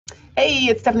Hey,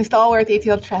 it's Stephanie Stallworth, the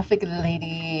ATL Traffic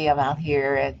Lady. I'm out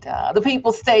here at the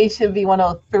People Station,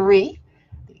 V103.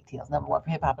 The ATL's #1 for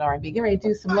hip hop and R&B. Getting ready to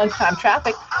do some lunchtime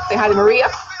traffic. Say hi to Maria,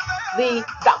 the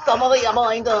Dr. Maria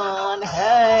Boynton.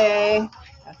 Hey,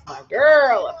 that's my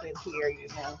girl up in here, you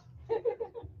know.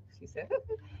 She said,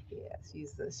 yeah,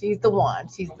 she's the one.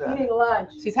 Eating lunch.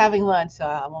 She's having lunch, so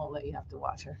I won't let you have to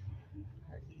watch her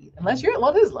eat. Unless it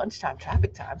is lunchtime,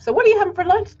 traffic time. So what are you having for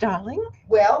lunch, darling?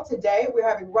 Well, today we're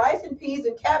having rice and peas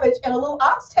and cabbage and a little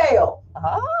oxtail.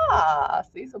 Ah,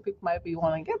 see, some people might be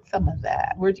wanting to get some of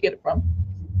that. Where'd you get it from?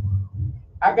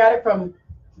 I got it from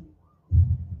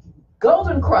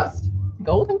Golden Crust.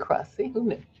 Golden Crust. See, who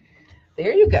knew?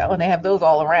 There you go. And they have those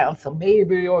all around. So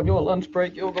maybe on your lunch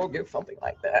break, you'll go get something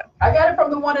like that. I got it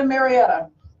from the one in Marietta.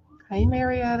 Hey,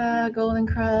 Marietta, Golden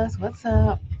Crust. What's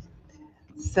up?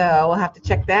 So we'll have to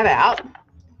check that out.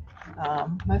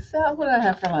 Myself, what did I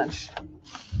have for lunch?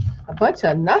 A bunch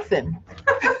of nothing.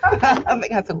 I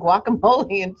think I had some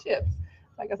guacamole and chips.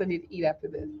 I guess I need to eat after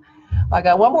this. I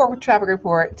got one more traffic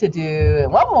report to do,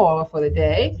 and one more for the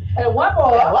day. And one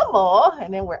more.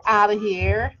 And then we're out of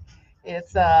here.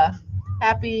 It's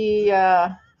happy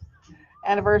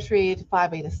anniversary to Phi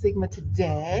Beta Sigma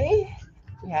today.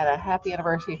 We had a happy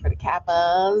anniversary for the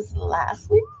Kappas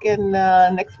last week, and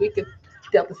next week it's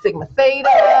Delta Sigma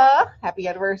Theta. Happy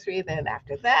anniversary. Then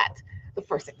after that, the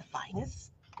first and the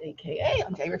finest, aka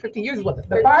on January 15th. Yours is what, the 13th?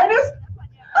 The finest?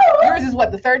 Yours is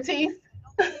what, the 13th?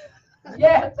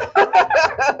 Yes.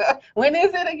 When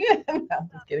is it again? No, I'm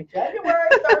just kidding. January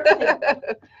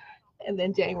 13th. And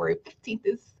then January 15th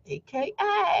is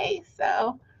AKA.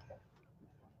 So,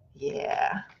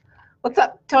 yeah. What's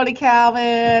up, Tony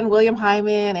Calvin, William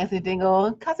Hyman, Anthony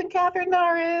Dingle, cousin Catherine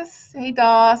Norris. Hey,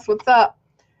 Doss, what's up?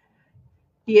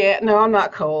 Yeah, no, I'm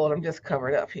not cold. I'm just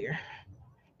covered up here.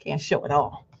 Can't show it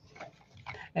all.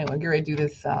 Anyway, get ready to do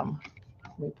this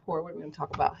report. What are we going to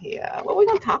talk about here? What are we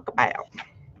going to talk about?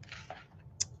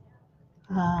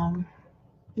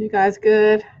 You guys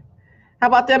good? How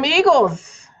about them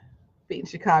Eagles beating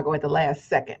Chicago at the last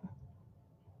second?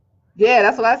 Yeah,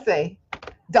 that's what I say.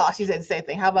 Doss, she said the same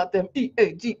thing. How about them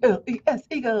Eagles?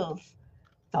 Eagles.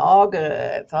 It's all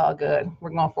good. It's all good. We're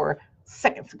going for a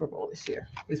second Super Bowl this year.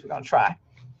 At least we're going to try.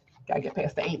 Got to get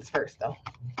past the 8s first, though.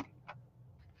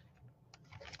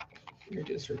 Here,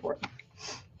 do this report.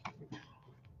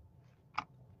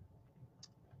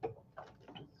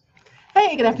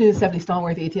 Hey, good afternoon, Stephanie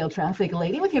Stallworth, ATL Traffic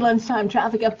Lady, with your lunchtime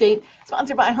traffic update,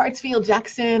 sponsored by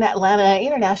Hartsfield-Jackson Atlanta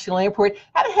International Airport.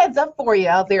 Had a heads up for you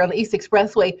out there on the East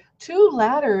Expressway. 2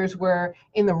 ladders were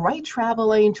in the right travel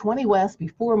lane, 20 west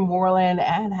before Moreland,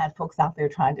 and had folks out there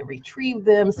trying to retrieve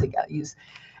them. So you got to use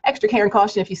extra care and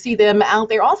caution if you see them out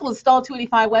there. Also installed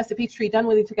 285 west at Peachtree.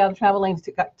 Dunwoody took out the travel lanes,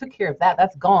 took care of that.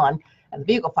 That's gone. And the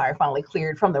vehicle fire finally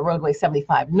cleared from the roadway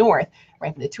 75 north,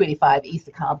 right from the 285 east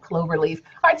of Cobb Cloverleaf.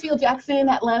 Hartsfield-Jackson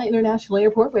Atlanta International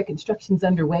Airport, where construction's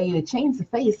underway to change the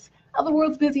face of the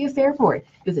world's busiest airport.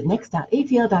 Visit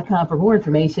next.atl.com for more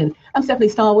information. I'm Stephanie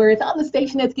Stallworth on the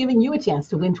station that's giving you a chance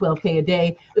to win $12K a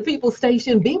day. The People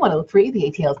Station, B103,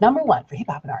 the ATL's #1 for hip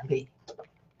hop and R&B.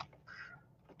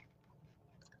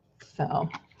 So,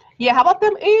 yeah, how about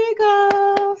them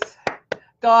Eagles?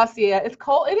 Doss, yeah, it's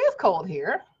cold. It is cold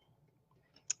here.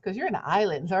 Because you're in the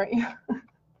islands, aren't you?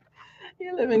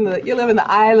 You're living the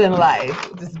island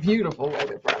life. Just beautiful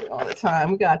weather probably all the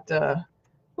time. We got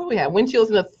what we had? Wind chills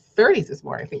in the 30s this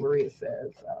morning, I think Maria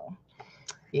said. So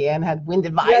yeah, and had wind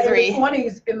advisory. Yeah, in the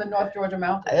 20s in the North Georgia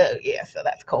mountains. Oh yeah, so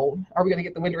that's cold. Are we gonna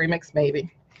get the winter remix?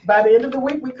 Maybe. By the end of the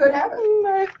week, we could have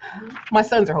it. My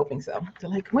sons are hoping so. They're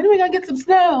like, when are we gonna get some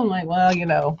snow? I'm like, well, you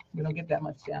know, we don't get that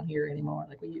much down here anymore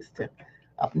like we used to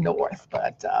up north,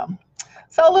 but.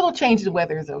 So a little change in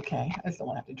weather is okay. I just don't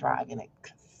want to have to drive in it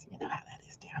because you know how that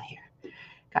is down here.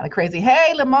 Kind of crazy.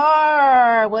 Hey,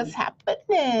 Lamar, what's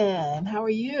happening? How are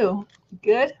you?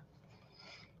 Good?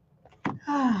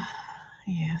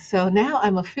 Yeah, so now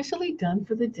I'm officially done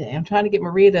for the day. I'm trying to get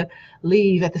Maria to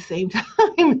leave at the same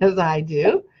time as I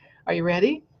do. Are you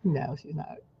ready? No, she's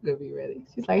not going to be ready.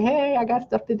 She's like, hey, I got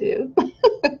stuff to do.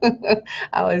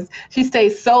 She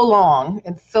stays so long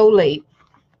and so late.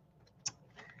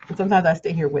 And sometimes I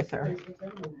stay here with her.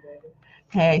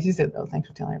 Hey, she said, oh, thanks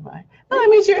for telling everybody. No, I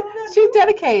mean, she's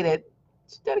dedicated.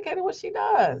 She's dedicated to what she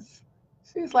does.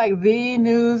 She's like the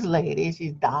news lady.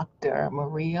 She's Dr.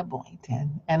 Maria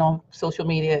Boynton. And on social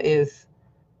media is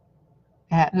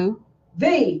at who?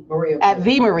 The Maria Boynton. At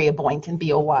the Maria Boynton,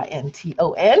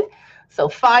 Boynton. So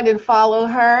find and follow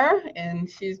her. And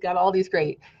she's got all these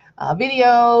great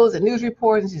videos and news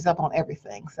reports. And she's up on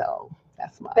everything. So.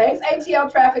 That's my Thanks,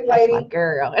 ATL Traffic Lady. That's my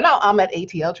girl. And I'm at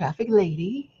ATL Traffic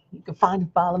Lady. You can find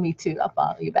and follow me too. I'll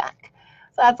follow you back.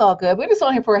 So that's all good. We're just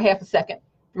on here for a half a second,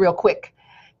 real quick.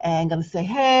 And gonna say,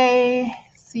 hey,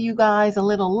 see you guys a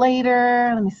little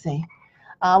later. Let me see.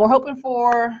 We're hoping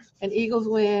for an Eagles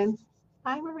win.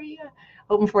 Hi, Maria.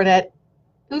 Hoping for that.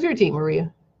 Who's your team,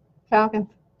 Maria? Falcons?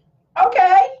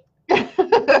 Okay.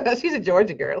 She's a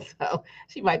Georgia girl, so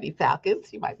she might be Falcons.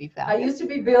 She might be I Falcons. used to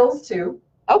be Bills too.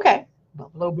 Okay.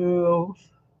 Buffalo Bills.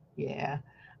 Yeah.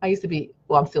 I used to be,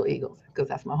 well, I'm still Eagles because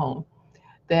that's my home.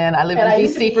 Then I lived And I in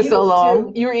used to DC be for so Eagles,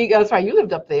 long. too. You were Eagles, that's right. You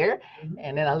lived up there. Mhm.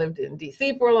 And then I lived in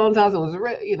DC for a long time. So it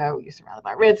was, you know, you're surrounded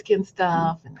by Redskin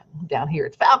stuff. And down here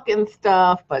it's Falcon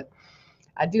stuff. But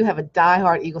I do have a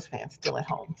diehard Eagles fan still at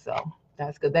home. So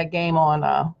that's good. That game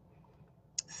on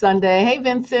Sunday. Hey,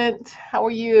 Vincent, how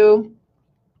are you?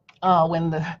 When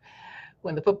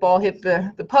the football hit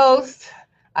the post,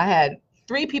 I had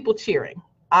 3 people cheering.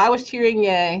 I was cheering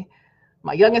yay.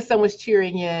 My youngest son was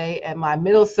cheering yay, and my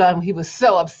middle son, he was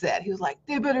so upset. He was like,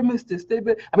 they better miss this. They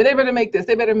better make this.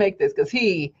 They better make this, because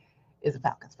he is a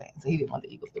Falcons fan, so he didn't want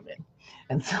the Eagles to win.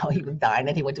 And so he was dying,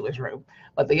 and he went to his room.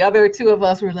 But the other 2 of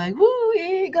us were like, woo,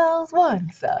 Eagles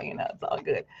won. So, you know, it's all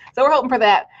good. So we're hoping for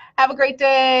that. Have a great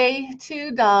day.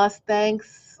 To DOS.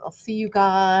 Thanks. I'll see you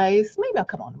guys. Maybe I'll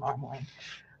come on tomorrow morning.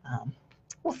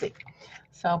 We'll see.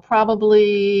 So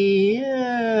probably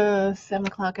 7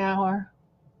 o'clock hour,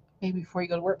 maybe before you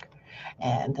go to work.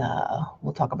 And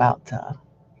we'll talk about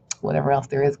whatever else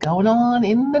there is going on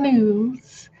in the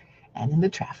news and in the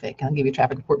traffic. I'll give you a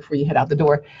traffic report before you head out the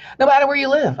door. No matter where you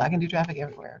live, I can do traffic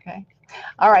everywhere, okay?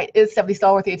 All right, it's 70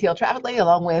 Stallworth, the ATL Traffic Lady,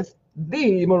 along with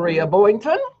the Maria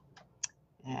Boynton.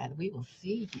 And we will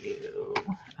see you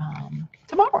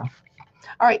tomorrow.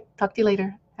 All right, talk to you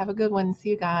later. Have a good one. See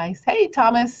you guys. Hey,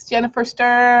 Thomas, Jennifer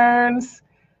Stearns,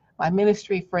 my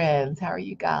ministry friends. How are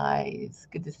you guys?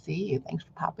 Good to see you. Thanks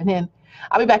for popping in.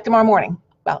 I'll be back tomorrow morning,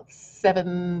 about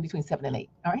between 7 and 8.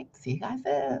 All right, see you guys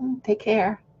then. Take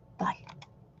care. Bye.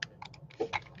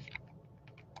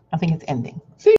 I think it's ending. See you.